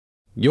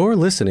You're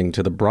listening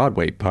to the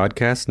Broadway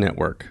Podcast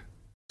Network.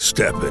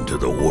 Step into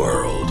the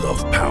world of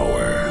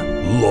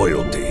power,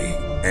 loyalty,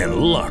 and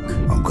luck.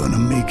 I'm gonna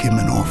make him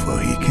an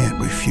offer he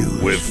can't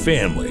refuse. With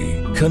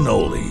family,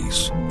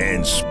 cannolis,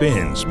 and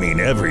spins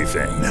mean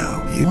everything.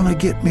 Now, you wanna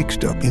get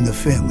mixed up in the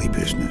family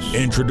business.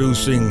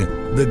 Introducing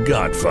The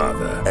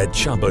Godfather at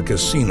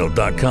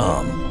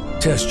ChumbaCasino.com.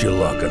 Test your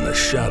luck in the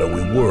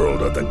shadowy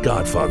world of The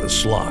Godfather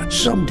slot.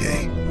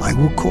 Someday, I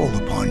will call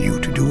upon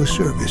you to do a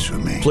service for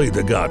me. Play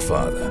The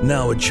Godfather,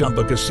 now at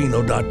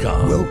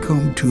ChumbaCasino.com.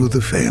 Welcome to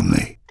the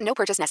family. No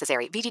purchase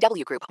necessary.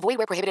 VGW Group. Void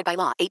where prohibited by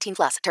law. 18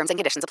 plus. Terms and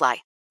conditions apply.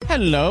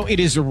 Hello, it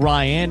is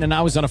Ryan, and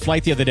I was on a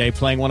flight the other day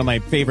playing one of my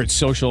favorite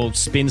social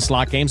spin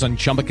slot games on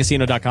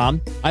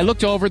ChumbaCasino.com. I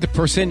looked over at the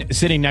person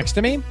sitting next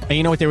to me, and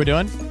you know what they were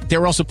doing? They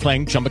were also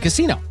playing Chumba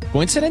Casino.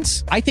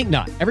 Coincidence? I think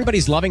not.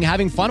 Everybody's loving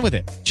having fun with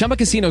it. Chumba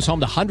Casino is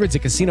home to hundreds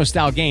of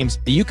casino-style games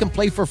that you can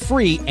play for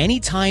free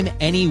anytime,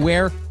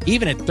 anywhere,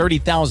 even at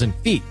 30,000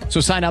 feet.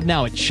 So sign up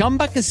now at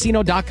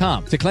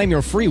ChumbaCasino.com to claim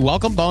your free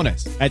welcome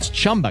bonus. That's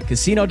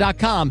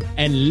ChumbaCasino.com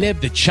and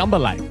live the Chumba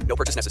life. No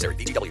purchase necessary.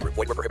 VGW Group.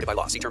 Void where prohibited by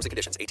law. See terms and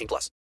conditions. 18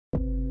 plus.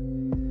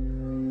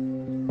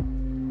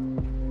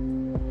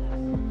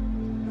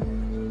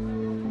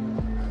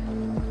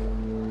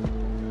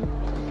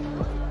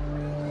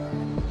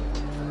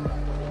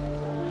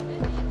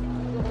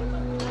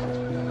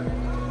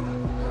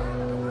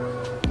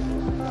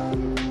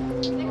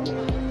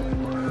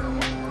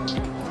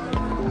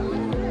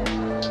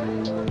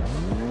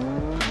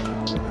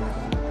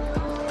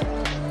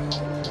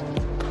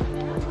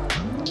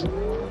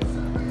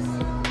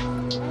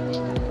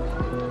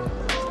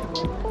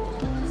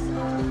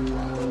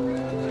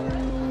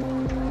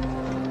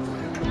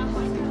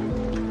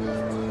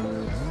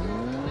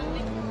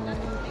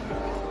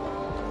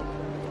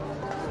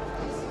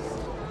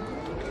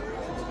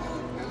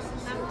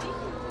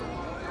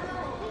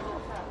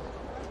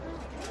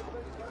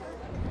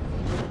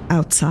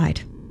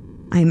 Outside.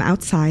 I am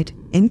outside,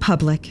 in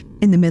public,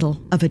 in the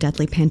middle of a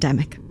deadly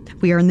pandemic.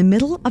 We are in the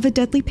middle of a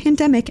deadly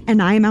pandemic,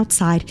 and I am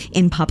outside,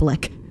 in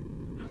public.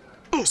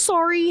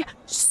 Sorry.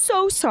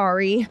 So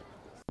sorry.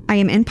 I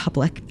am in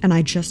public, and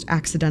I just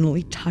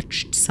accidentally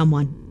touched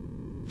someone.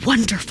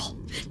 Wonderful.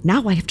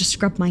 Now I have to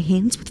scrub my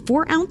hands with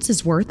 4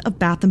 ounces worth of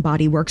Bath &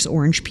 Body Works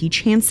Orange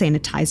Peach hand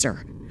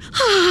sanitizer.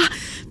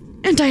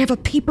 And I have a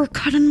paper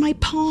cut on my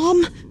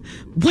palm.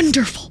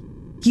 Wonderful.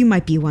 You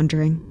might be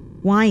wondering,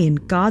 why in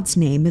God's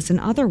name is an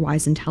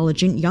otherwise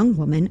intelligent young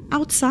woman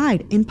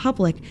outside in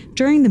public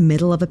during the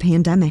middle of a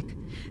pandemic?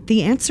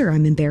 The answer,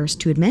 I'm embarrassed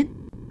to admit,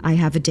 I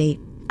have a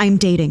date. I'm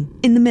dating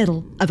in the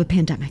middle of a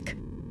pandemic.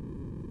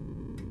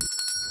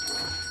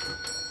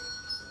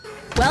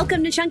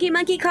 Welcome to Chunky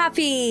Monkey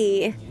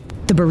Coffee.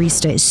 The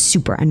barista is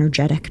super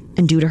energetic,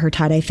 and due to her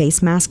tie-dye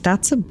face mask,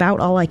 that's about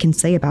all I can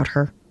say about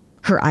her.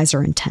 Her eyes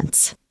are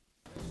intense.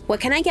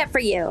 What can I get for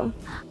you?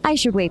 I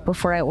should wait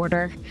before I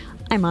order.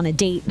 I'm on a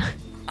date.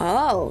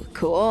 Oh,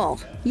 cool.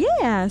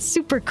 Yeah,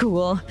 super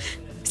cool.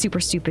 Super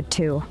stupid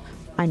too.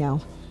 I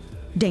know.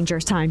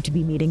 Dangerous time to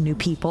be meeting new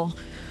people.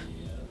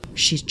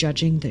 She's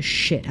judging the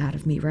shit out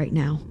of me right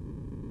now.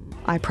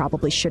 I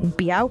probably shouldn't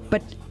be out,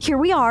 but here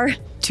we are.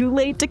 Too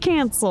late to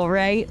cancel,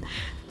 right?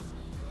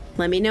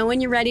 Let me know when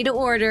you're ready to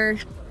order.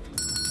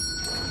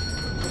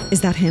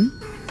 Is that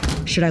him?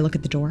 Should I look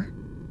at the door?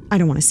 I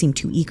don't want to seem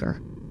too eager.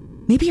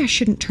 Maybe I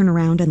shouldn't turn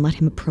around and let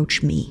him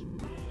approach me.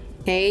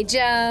 Hey,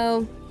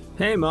 Joe.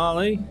 Hey,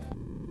 Molly.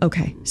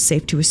 Okay,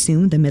 safe to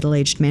assume the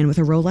middle-aged man with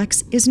a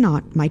Rolex is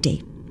not my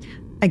date.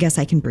 I guess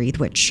I can breathe,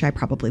 which I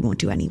probably won't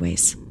do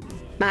anyways.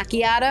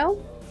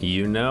 Macchiato?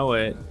 You know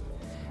it.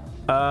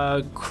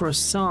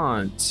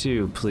 Croissant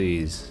too,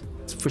 please.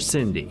 It's for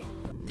Cindy.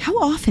 How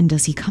often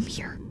does he come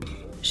here?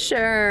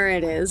 Sure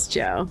it is,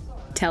 Joe.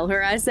 Tell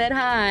her I said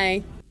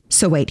hi.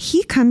 So wait,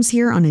 he comes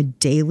here on a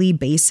daily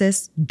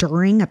basis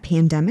during a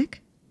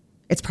pandemic?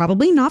 It's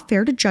probably not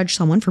fair to judge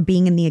someone for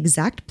being in the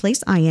exact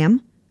place I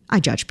am. I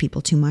judge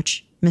people too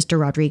much. Mr.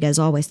 Rodriguez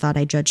always thought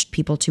I judged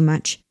people too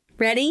much.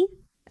 Ready?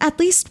 At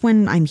least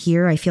when I'm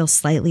here, I feel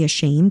slightly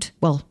ashamed.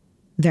 Well,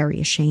 very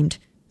ashamed.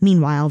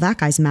 Meanwhile, that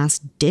guy's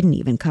mask didn't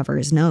even cover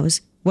his nose.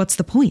 What's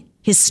the point?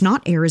 His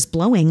snot air is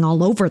blowing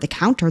all over the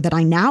counter that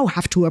I now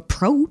have to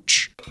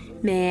approach.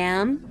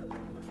 Ma'am?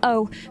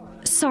 Oh,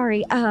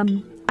 sorry.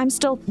 I'm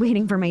still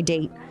waiting for my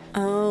date.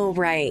 Oh,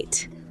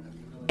 right.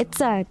 It's,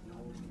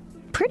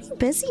 pretty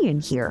busy in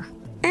here.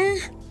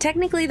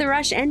 Technically the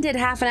rush ended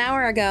half an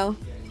hour ago.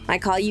 I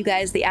call you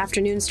guys the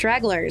afternoon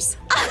stragglers.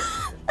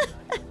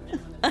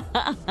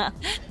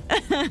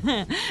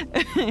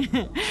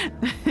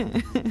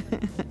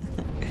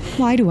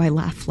 Why do I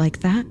laugh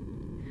like that?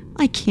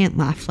 I can't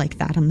laugh like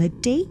that on the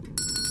date.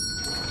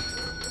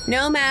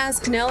 No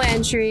mask, no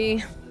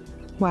entry.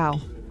 Wow,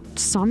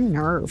 some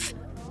nerve.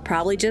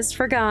 Probably just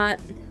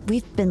forgot.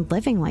 We've been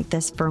living like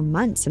this for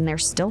months and they're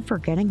still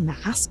forgetting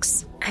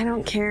masks. I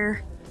don't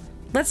care.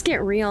 Let's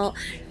get real.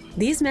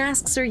 These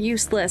masks are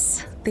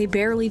useless. They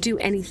barely do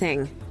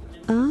anything.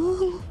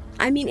 Oh?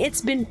 I mean,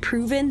 it's been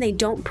proven they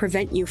don't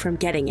prevent you from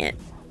getting it.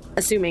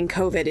 Assuming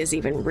COVID is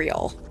even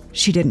real.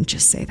 She didn't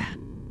just say that.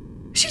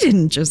 She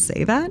didn't just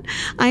say that.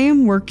 I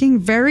am working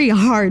very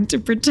hard to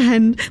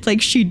pretend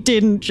like she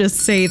didn't just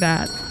say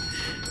that.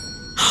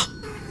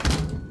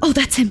 Oh,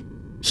 that's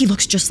him. He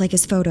looks just like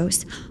his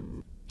photos.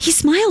 He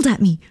smiled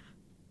at me.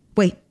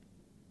 Wait,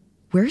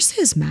 where's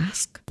his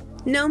mask?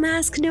 No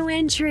mask, no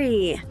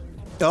entry.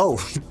 Oh,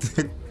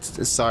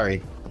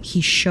 sorry.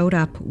 He showed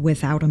up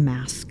without a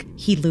mask.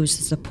 He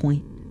loses a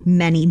point.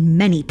 Many,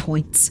 many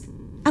points.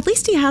 At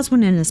least he has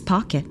one in his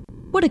pocket.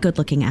 What a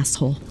good-looking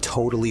asshole.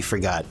 Totally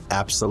forgot.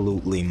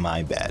 Absolutely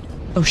my bad.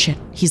 Oh shit,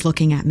 he's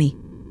looking at me.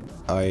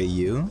 Are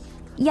you?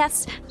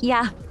 Yes,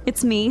 yeah,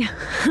 it's me.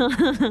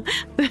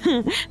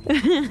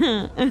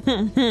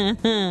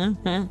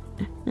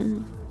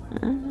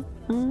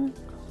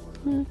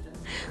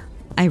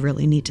 I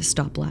really need to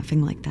stop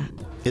laughing like that.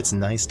 It's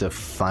nice to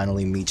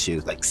finally meet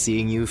you. Like,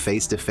 seeing you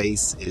face to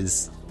face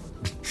is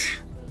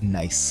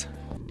nice.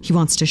 He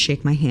wants to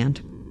shake my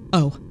hand.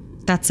 Oh,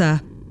 that's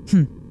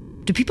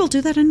do people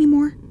do that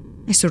anymore?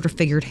 I sort of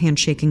figured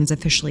handshaking is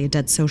officially a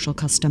dead social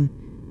custom.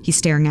 He's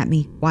staring at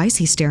me. Why is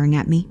he staring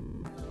at me?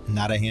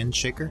 Not a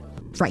handshaker?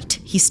 Right.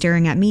 He's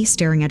staring at me,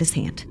 staring at his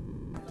hand.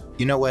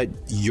 You know what?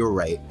 You're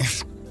right.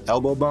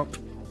 Elbow bump?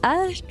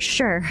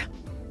 Sure.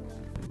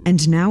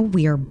 And now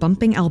we are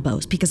bumping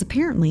elbows because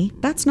apparently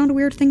that's not a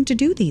weird thing to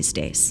do these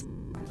days.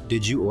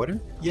 Did you order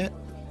yet?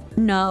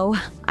 No,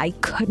 I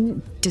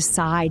couldn't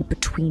decide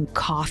between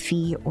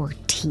coffee or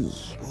tea.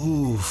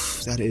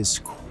 Oof, that is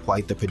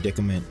quite the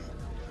predicament.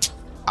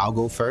 I'll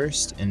go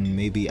first and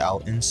maybe I'll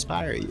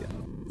inspire you.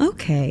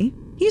 Okay.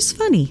 He's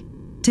funny.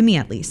 To me,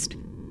 at least.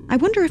 I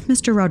wonder if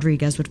Mr.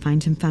 Rodriguez would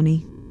find him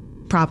funny.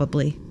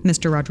 Probably.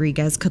 Mr.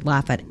 Rodriguez could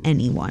laugh at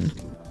anyone.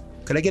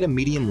 Could I get a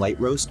medium light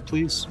roast,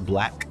 please?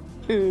 Black?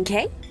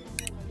 Okay.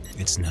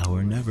 It's now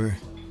or never.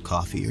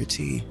 Coffee or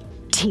tea?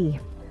 Tea.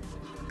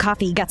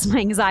 Coffee gets my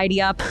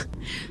anxiety up.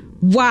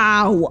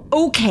 Wow.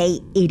 Okay,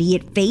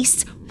 idiot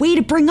face. Way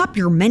to bring up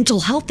your mental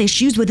health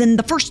issues within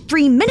the first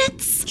 3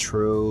 minutes.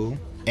 True.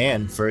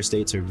 And first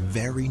dates are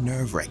very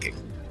nerve-wracking.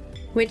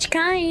 Which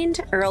kind?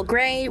 Earl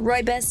Grey,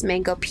 Rooibos,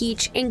 Mango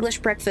Peach, English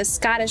breakfast,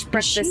 Scottish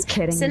breakfast,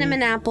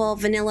 cinnamon apple,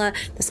 vanilla.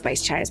 The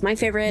spice chai is my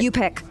favorite. You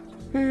pick.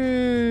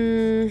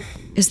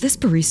 Is this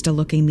barista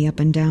looking me up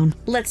and down?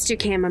 Let's do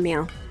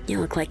chamomile. You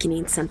look like you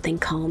need something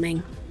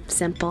calming.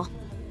 Simple.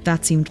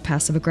 That seemed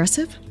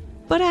passive-aggressive,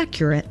 but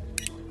accurate.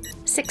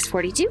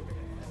 6:42.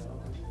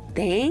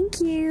 Thank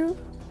you.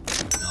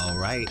 All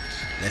right,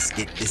 let's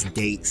get this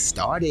date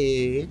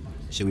started.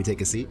 Should we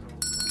take a seat?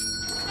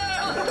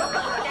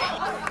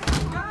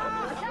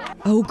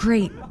 Oh,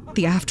 great.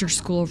 The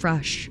after-school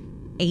rush.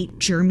 8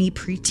 germy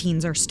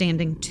preteens are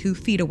standing 2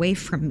 feet away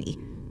from me.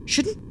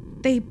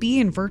 Shouldn't they be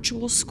in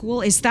virtual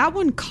school? Is that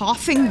one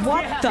coughing?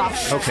 What the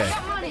Okay,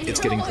 it's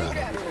getting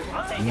crowded.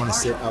 You want to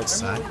sit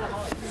outside?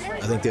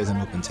 I think there's an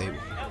open table.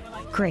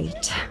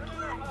 Great.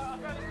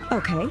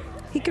 Okay,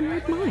 he can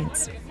read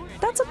minds.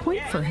 That's a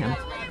point for him.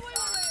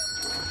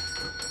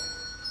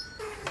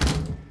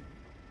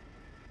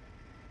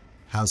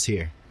 How's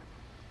here?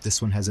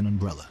 This one has an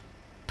umbrella.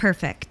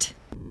 Perfect.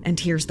 And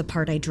here's the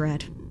part I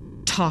dread.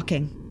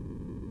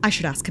 Talking. I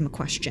should ask him a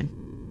question.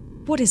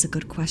 What is a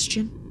good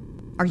question?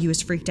 Are you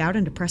as freaked out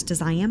and depressed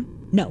as I am?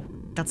 No,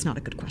 that's not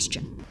a good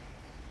question.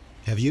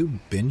 Have you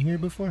been here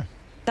before?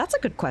 That's a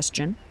good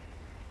question.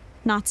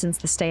 Not since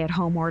the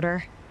stay-at-home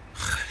order.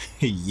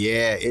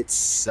 Yeah, it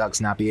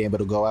sucks not being able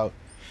to go out.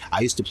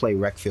 I used to play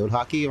rec field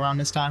hockey around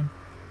this time.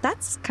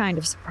 That's kind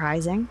of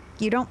surprising.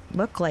 You don't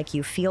look like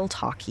you field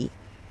hockey.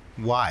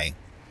 Why?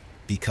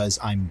 Because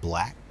I'm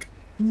black?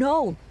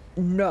 No.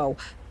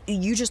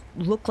 You just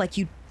look like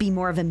you'd be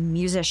more of a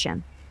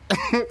musician.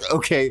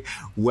 Okay,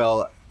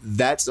 well,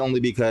 that's only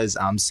because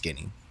I'm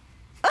skinny.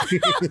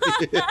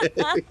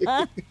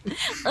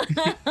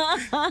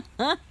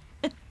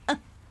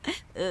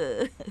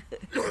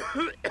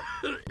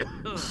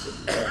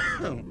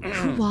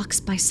 Who walks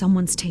by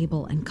someone's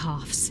table and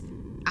coughs?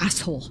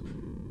 Asshole.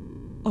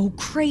 Oh,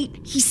 great.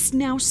 He's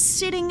now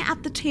sitting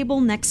at the table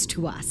next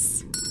to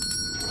us.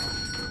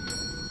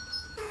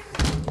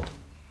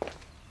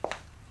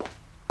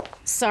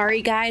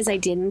 Sorry, guys, I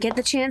didn't get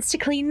the chance to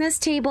clean this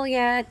table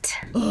yet.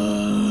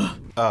 Oh,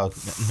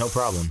 no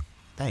problem.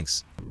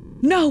 Thanks.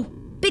 No,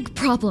 big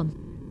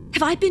problem.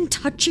 Have I been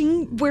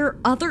touching where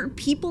other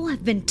people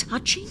have been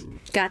touching?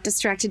 Got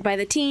distracted by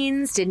the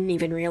teens, didn't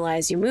even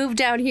realize you moved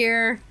out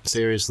here.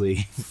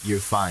 Seriously, you're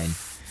fine.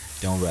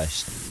 Don't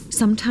rush.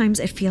 Sometimes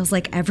it feels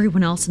like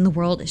everyone else in the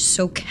world is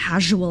so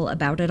casual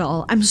about it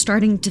all. I'm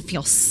starting to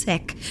feel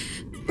sick.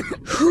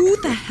 Who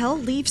the hell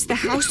leaves the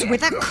house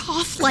with a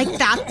cough like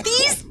that?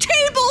 These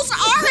tables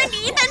aren't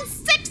even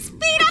 6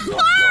 feet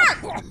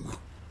apart!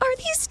 Are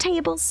these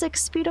tables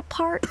 6 feet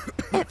apart?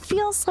 It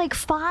feels like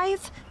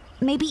 5,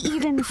 maybe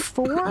even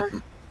 4.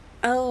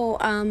 Oh,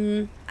 I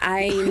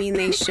mean,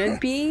 they should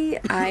be.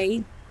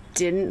 I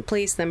didn't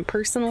place them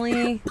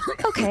personally.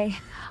 Okay,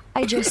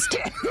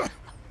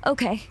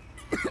 Okay.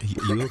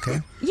 You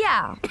okay?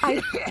 Yeah,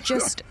 I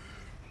just...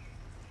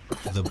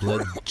 The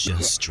blood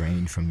just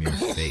drained from your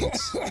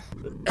face.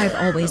 I've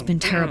always been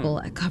terrible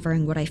at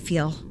covering what I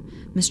feel.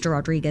 Mr.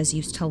 Rodriguez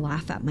used to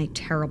laugh at my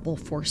terrible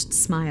forced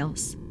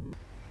smiles.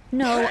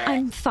 No,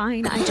 I'm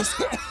fine.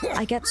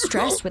 I get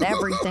stressed with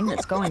everything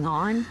that's going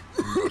on.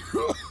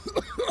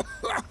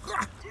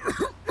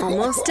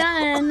 Almost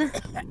done.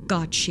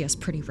 God, she has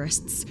pretty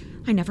wrists.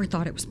 I never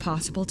thought it was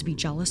possible to be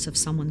jealous of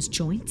someone's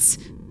joints.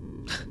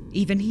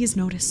 Even he's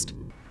noticed.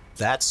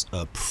 That's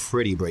a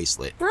pretty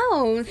bracelet.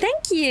 Oh,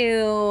 thank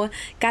you.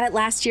 Got it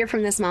last year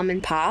from this mom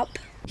and pop.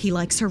 He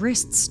likes her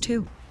wrists,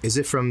 too. Is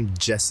it from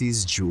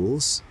Jesse's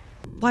Jewels?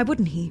 Why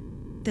wouldn't he?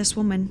 This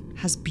woman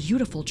has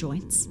beautiful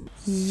joints.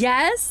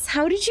 Yes?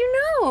 How did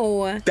you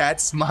know?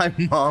 That's my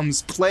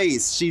mom's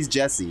place. She's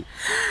Jessie.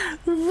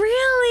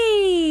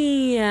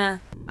 Really?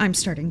 I'm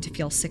starting to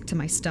feel sick to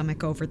my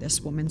stomach over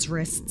this woman's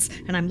wrists,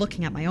 and I'm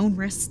looking at my own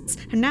wrists,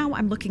 and now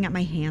I'm looking at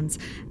my hands,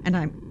 and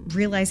I'm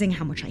realizing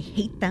how much I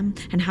hate them,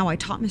 and how I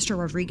taught Mr.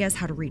 Rodriguez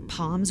how to read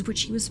palms,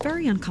 which he was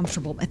very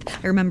uncomfortable with.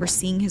 I remember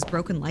seeing his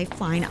broken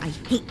lifeline. I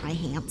hate my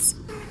hands.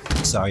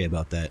 Sorry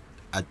about that.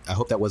 I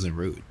hope that wasn't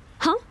rude.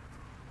 Huh?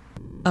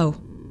 Oh,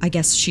 I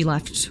guess she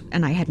left,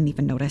 and I hadn't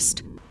even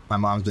noticed. My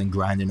mom's been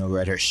grinding over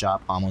at her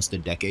shop almost a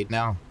decade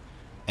now,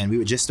 and we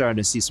were just starting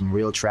to see some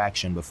real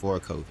traction before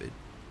COVID.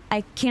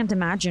 I can't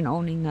imagine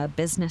owning a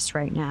business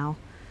right now.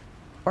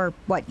 Or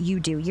what you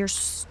do. You're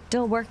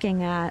still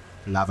working at...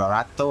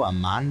 Lavorato a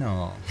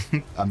mano.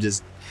 I'm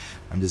just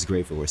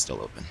grateful we're still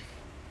open.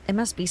 It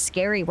must be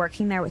scary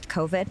working there with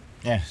COVID.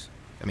 Yeah,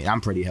 I mean, I'm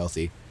pretty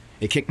healthy.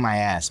 It kicked my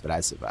ass, but I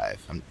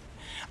survived.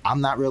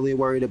 I'm not really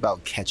worried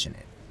about catching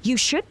it. You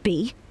should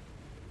be.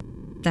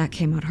 That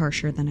came out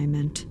harsher than I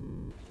meant.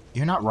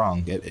 You're not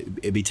wrong.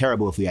 It'd be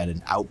terrible if we had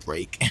an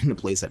outbreak and the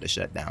place had to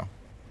shut down.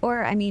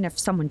 Or, I mean, if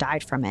someone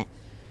died from it.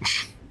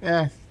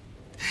 Yeah,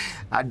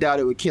 I doubt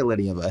it would kill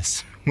any of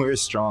us. We're a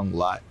strong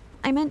lot.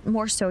 I meant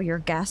more so your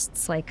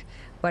guests. Like,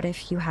 what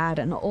if you had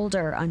an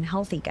older,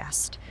 unhealthy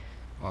guest?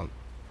 Well,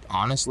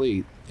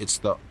 honestly, it's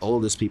the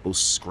oldest people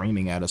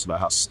screaming at us about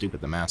how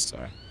stupid the masks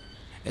are.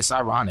 It's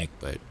ironic,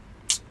 but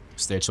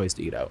it's their choice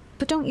to eat out.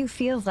 But don't you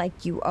feel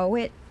like you owe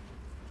it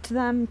to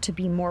them to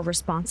be more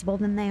responsible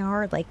than they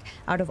are? Like,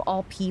 out of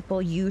all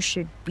people, you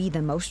should be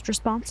the most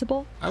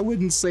responsible? I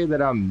wouldn't say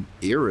that I'm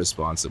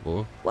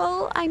irresponsible.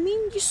 Well, I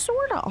mean, you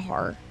sort of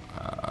are.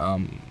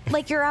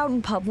 Like, you're out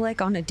in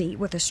public on a date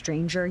with a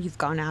stranger. You've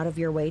gone out of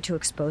your way to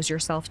expose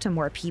yourself to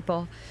more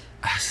people.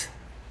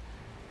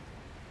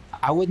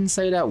 I wouldn't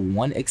say that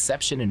one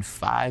exception in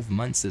 5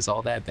 months is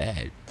all that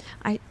bad.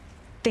 I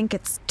think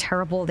it's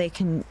terrible they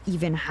can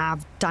even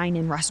have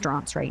dine-in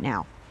restaurants right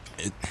now.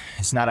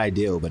 It's not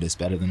ideal, but it's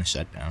better than a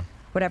shutdown.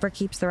 Whatever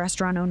keeps the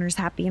restaurant owners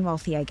happy and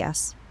wealthy, I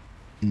guess.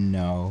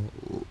 No.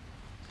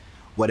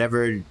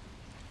 Whatever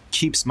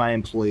keeps my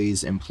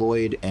employees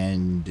employed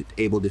and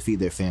able to feed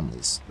their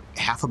families.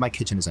 Half of my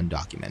kitchen is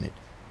undocumented.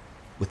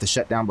 With the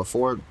shutdown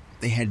before,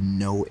 they had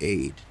no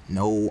aid,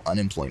 no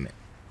unemployment.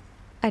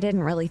 I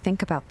didn't really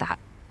think about that.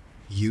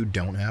 You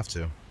don't have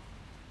to.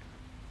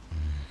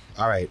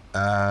 All right,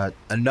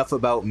 enough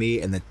about me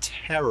and the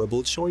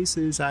terrible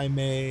choices I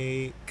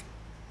make.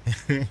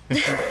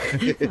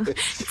 It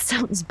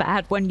sounds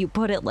bad when you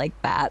put it like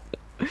that.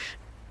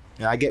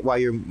 Yeah, I get why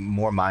you're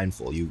more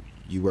mindful. You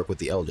work with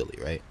the elderly,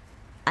 right?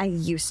 I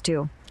used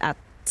to, at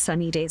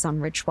Sunny Days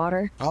on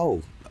Ridgewater.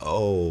 Oh,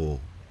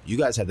 you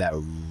guys had that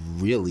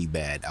really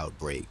bad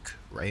outbreak,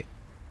 right?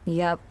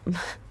 Yep.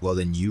 Well,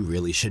 then you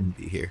really shouldn't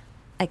be here.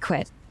 I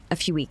quit a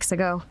few weeks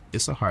ago.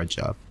 It's a hard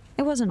job.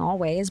 It wasn't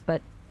always,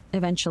 but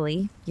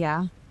eventually,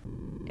 yeah.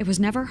 It was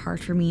never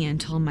hard for me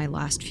until my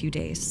last few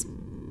days.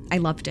 I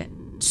loved it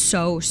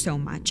so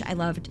much. I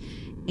loved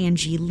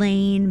Angie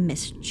Lane,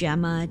 Miss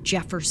Gemma,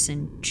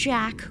 Jefferson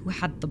Jack, who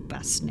had the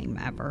best name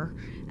ever,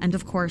 and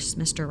of course,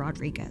 Mr.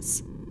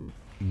 Rodriguez.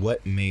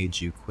 What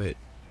made you quit?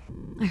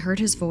 I heard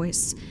his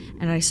voice,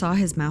 and I saw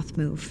his mouth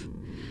move.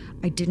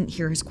 I didn't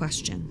hear his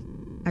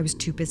question. I was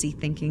too busy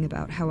thinking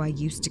about how I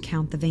used to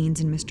count the veins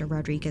in Mr.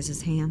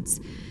 Rodriguez's hands,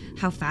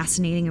 how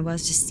fascinating it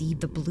was to see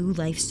the blue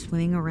life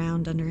swimming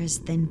around under his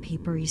thin,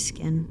 papery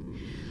skin.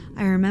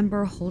 I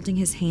remember holding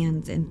his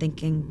hands and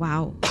thinking,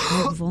 wow,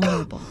 how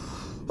vulnerable.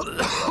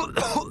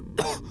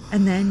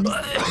 And then you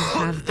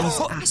have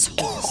these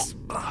assholes,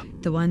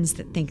 the ones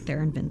that think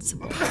they're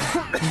invincible.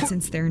 And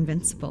since they're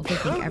invincible, they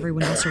think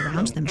everyone else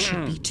around them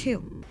should be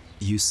too.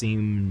 You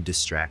seem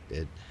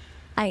distracted.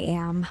 I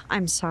am.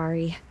 I'm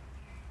sorry.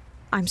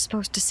 I'm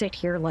supposed to sit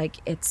here like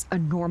it's a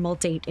normal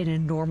date in a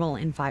normal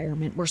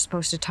environment. We're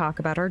supposed to talk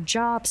about our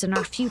jobs and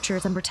our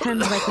futures and pretend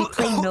like we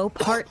play no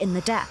part in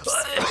the deaths.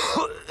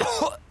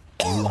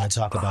 You want to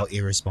talk about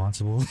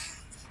irresponsible?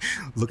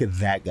 Look at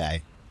that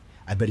guy.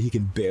 I bet he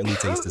can barely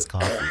taste his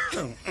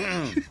coffee.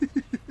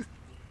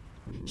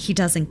 He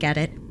doesn't get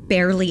it.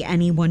 Barely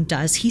anyone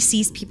does. He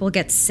sees people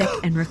get sick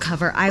and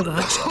recover. I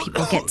watched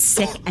people get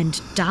sick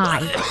and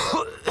die.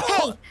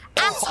 Hey,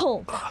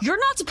 asshole! You're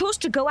not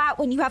supposed to go out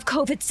when you have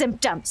COVID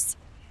symptoms.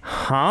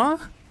 Huh?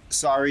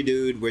 Sorry,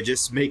 dude. We're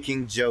just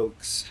making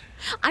jokes.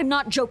 I'm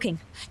not joking.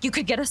 You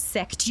could get us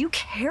sick. Do you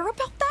care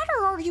about that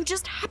Or are you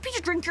just happy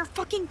to drink your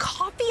fucking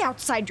coffee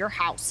outside your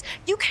house?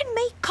 You can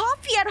make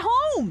coffee at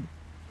home.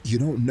 You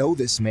don't know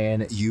this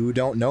man. You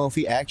don't know if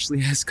he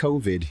actually has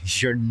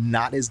COVID. You're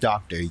not his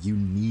doctor. You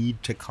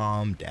need to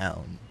calm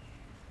down.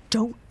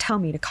 Don't tell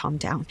me to calm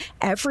down.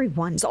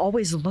 Everyone's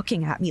always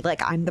looking at me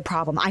like I'm the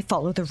problem. I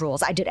follow the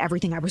rules. I did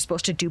everything I was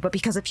supposed to do, but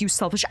because a few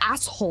selfish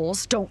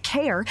assholes don't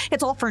care,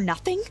 it's all for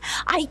nothing?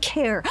 I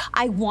care.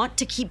 I want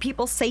to keep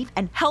people safe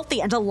and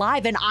healthy and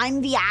alive, and I'm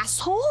the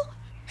asshole?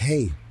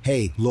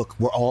 Hey, look,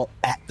 we're all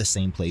at the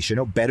same place. You're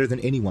no better than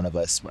any one of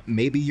us.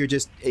 Maybe you're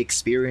just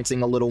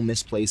experiencing a little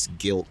misplaced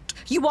guilt.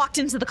 You walked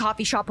into the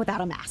coffee shop without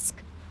a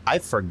mask. I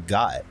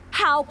forgot.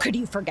 How could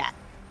you forget?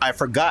 I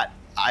forgot.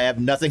 I have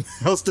nothing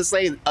else to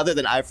say other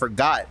than I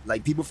forgot.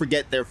 Like, people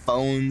forget their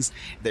phones,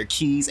 their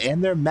keys,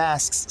 and their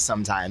masks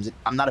sometimes.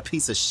 I'm not a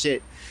piece of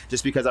shit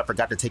just because I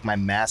forgot to take my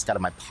mask out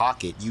of my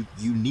pocket. You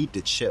need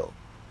to chill.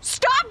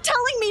 Stop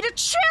telling me to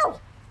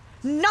chill!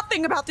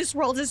 Nothing about this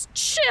world is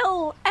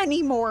chill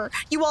anymore.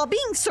 You all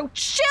being so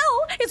chill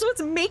is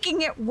what's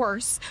making it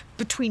worse.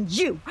 Between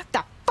you,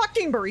 that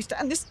fucking barista,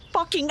 and this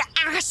fucking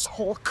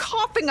asshole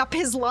coughing up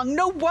his lung,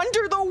 no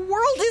wonder the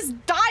world is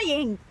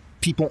dying.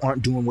 People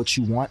aren't doing what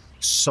you want,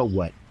 so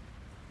what?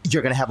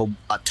 You're gonna have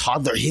a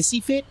toddler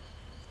hissy fit?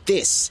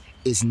 This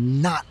is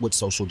not what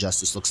social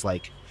justice looks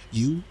like.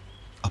 You,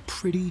 a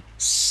pretty,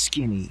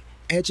 skinny,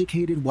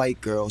 educated white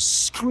girl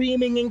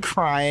screaming and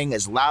crying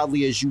as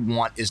loudly as you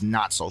want is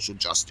not social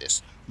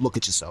justice. Look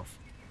at yourself.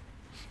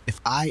 If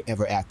I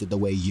ever acted the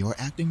way you're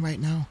acting right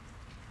now,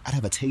 I'd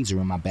have a taser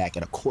in my back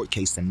at a court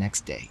case the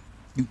next day.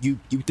 You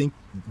think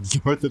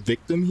you're the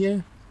victim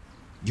here?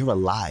 You're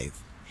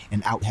alive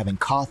and out having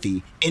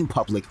coffee in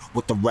public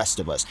with the rest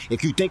of us.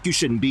 If you think you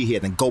shouldn't be here,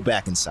 then go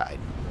back inside.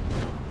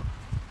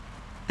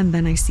 And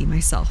then I see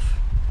myself.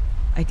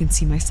 I can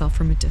see myself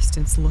from a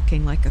distance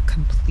looking like a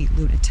complete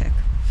lunatic.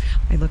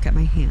 I look at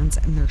my hands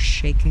and they're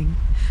shaking.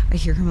 I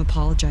hear him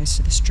apologize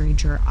to the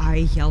stranger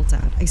I yelled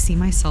at. I see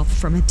myself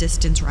from a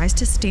distance rise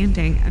to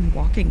standing and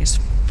walking as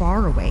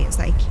far away as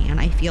I can.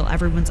 I feel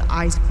everyone's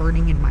eyes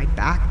burning in my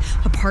back.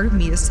 A part of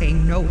me is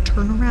saying, no,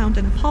 turn around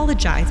and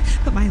apologize,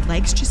 but my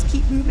legs just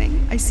keep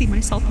moving. I see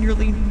myself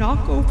nearly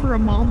knock over a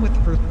mom with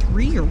her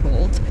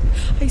 3-year-old.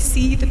 I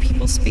see the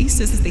people's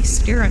faces as they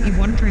stare at me,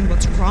 wondering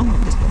what's wrong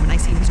with this woman. I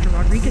see Mr.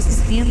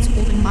 Rodriguez's hands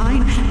holding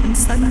mine, and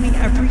suddenly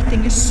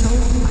everything is so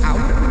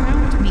loud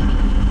around me.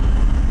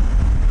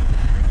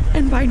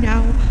 And by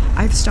now,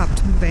 I've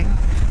stopped moving.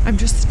 I'm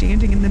just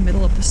standing in the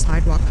middle of the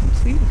sidewalk,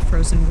 completely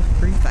frozen with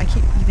grief. I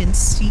can't even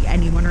see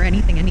anyone or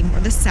anything anymore.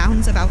 The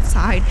sounds of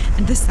outside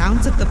and the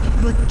sounds of the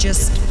public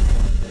just...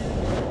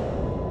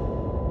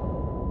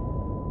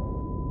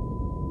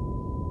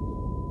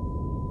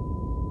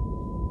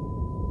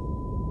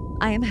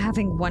 I am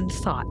having one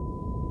thought.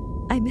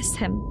 I miss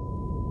him.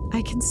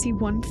 I can see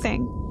one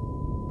thing.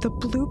 The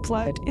blue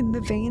blood in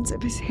the veins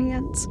of his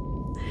hands.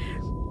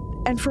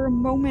 And for a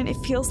moment, it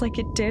feels like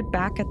it did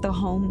back at the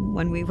home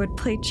when we would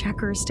play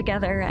checkers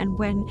together and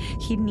when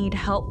he'd need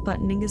help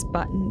buttoning his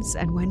buttons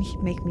and when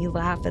he'd make me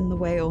laugh in the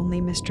way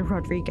only Mr.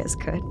 Rodriguez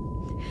could.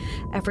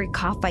 Every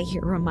cough I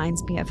hear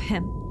reminds me of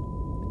him.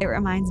 It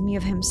reminds me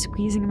of him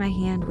squeezing my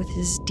hand with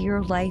his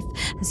dear life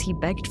as he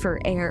begged for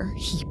air.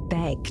 He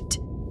begged.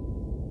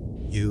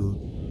 You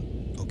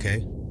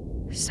okay?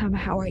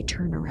 Somehow I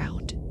turn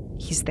around.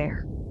 He's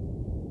there.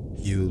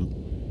 You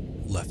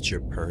left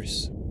your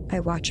purse. I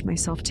watch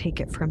myself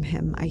take it from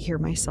him. I hear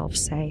myself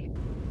say,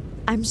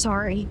 I'm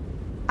sorry.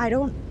 I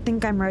don't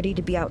think I'm ready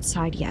to be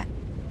outside yet.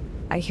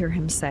 I hear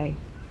him say.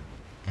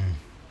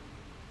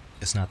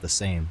 It's not the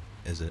same,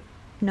 is it?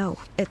 No,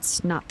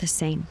 it's not the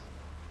same.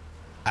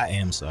 I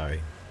am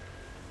sorry.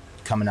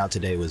 Coming out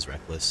today was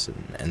reckless,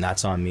 and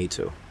that's on me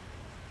too.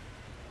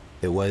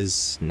 It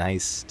was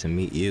nice to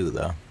meet you,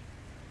 though.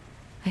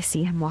 I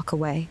see him walk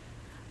away.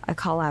 I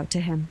call out to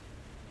him.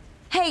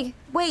 Hey,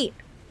 wait!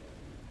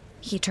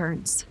 He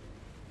turns.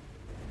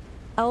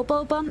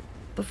 Elbow bump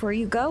before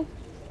you go?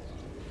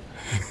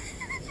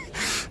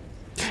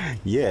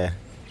 Yeah.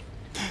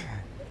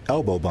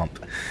 Elbow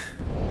bump.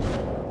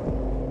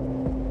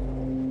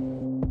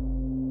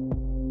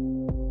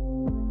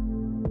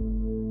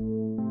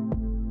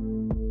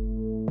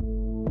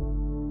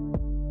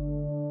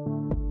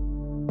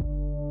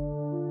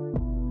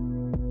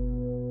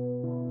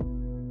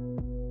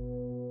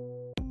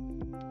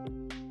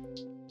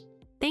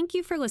 Thank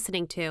you for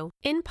listening to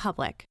In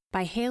Public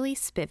by Haley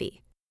Spivey,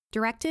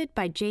 directed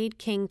by Jade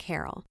King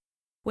Carroll,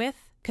 with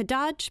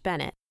Kadaj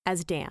Bennett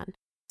as Dan,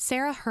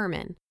 Sarah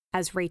Herman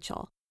as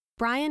Rachel,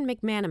 Brian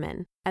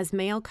McManaman as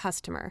male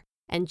customer,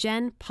 and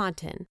Jen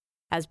Ponton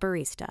as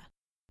barista.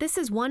 This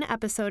is one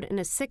episode in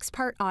a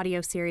 6-part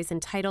audio series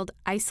entitled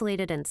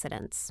Isolated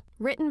Incidents,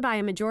 written by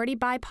a majority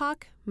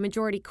BIPOC,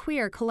 majority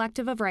queer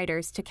collective of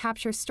writers to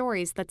capture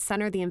stories that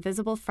center the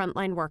invisible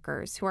frontline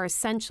workers who are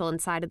essential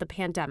inside of the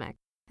pandemic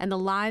and the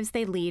lives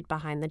they lead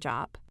behind the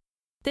job.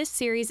 This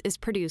series is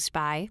produced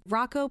by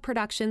Rocco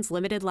Productions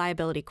Limited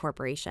Liability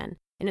Corporation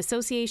in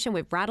association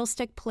with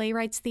Rattlestick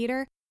Playwrights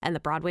Theater and the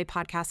Broadway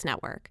Podcast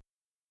Network.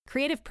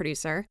 Creative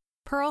producer,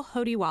 Pearl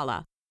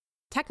Hodiwala.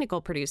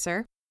 Technical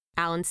producer,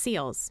 Alan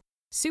Seals.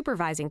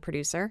 Supervising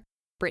producer,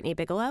 Brittany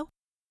Bigelow.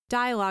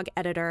 Dialogue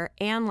editor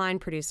and line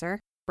producer,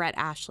 Brett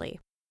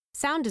Ashley.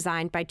 Sound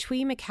designed by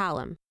Twee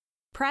McCallum.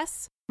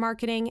 Press,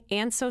 marketing,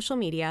 and social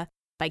media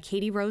by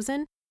Katie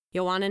Rosen,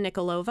 Joanna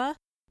Nikolova,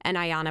 and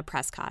Ayana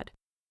Prescott.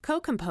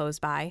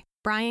 Co-composed by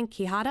Brian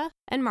Quijada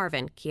and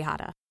Marvin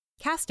Quijada.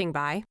 Casting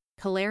by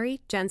Kaleri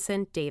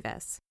Jensen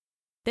Davis.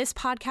 This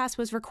podcast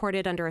was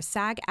recorded under a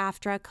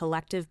SAG-AFTRA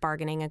collective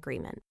bargaining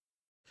agreement.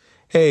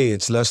 Hey,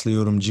 it's Leslie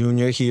Odom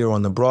Jr. here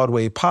on the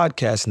Broadway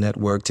Podcast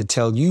Network to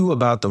tell you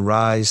about the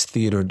Rise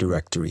Theater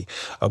Directory,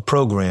 a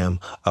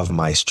program of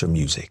Maestro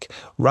Music.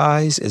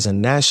 Rise is a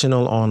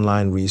national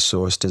online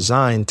resource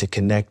designed to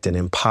connect and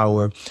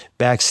empower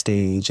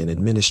backstage and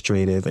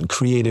administrative and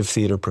creative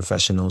theater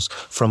professionals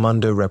from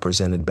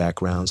underrepresented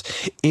backgrounds.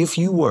 If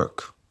you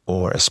work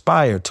or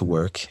aspire to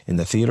work in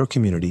the theater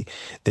community,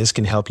 this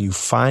can help you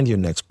find your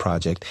next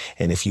project.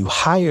 And if you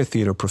hire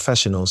theater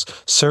professionals,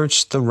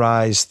 search the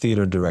Rise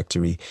Theater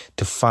Directory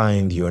to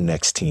find your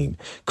next team.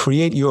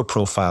 Create your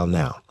profile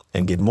now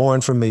and get more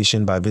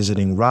information by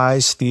visiting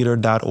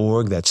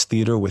risetheater.org. That's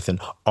theater with an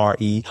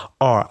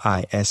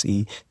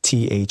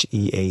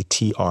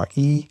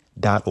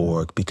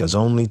RERISETHEATRE.org, because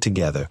only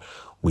together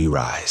we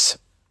rise.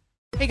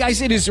 Hey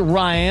guys, it is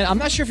Ryan. I'm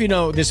not sure if you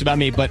know this about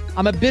me, but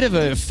I'm a bit of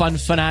a fun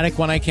fanatic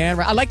when I can.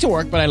 I like to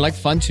work, but I like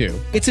fun too.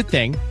 It's a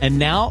thing. And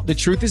now the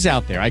truth is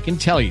out there. I can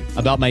tell you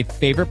about my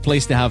favorite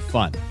place to have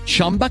fun.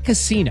 Chumba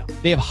Casino.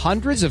 They have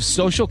hundreds of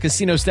social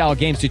casino style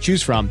games to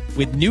choose from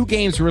with new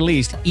games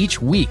released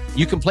each week.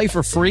 You can play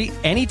for free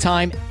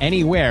anytime,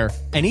 anywhere.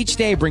 And each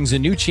day brings a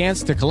new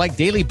chance to collect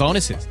daily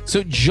bonuses.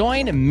 So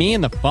join me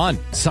in the fun.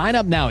 Sign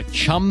up now at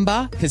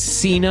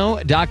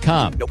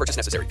ChumbaCasino.com. No purchase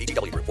necessary.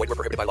 VGW Group. Void where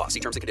prohibited by law. See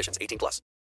terms and conditions. 18+.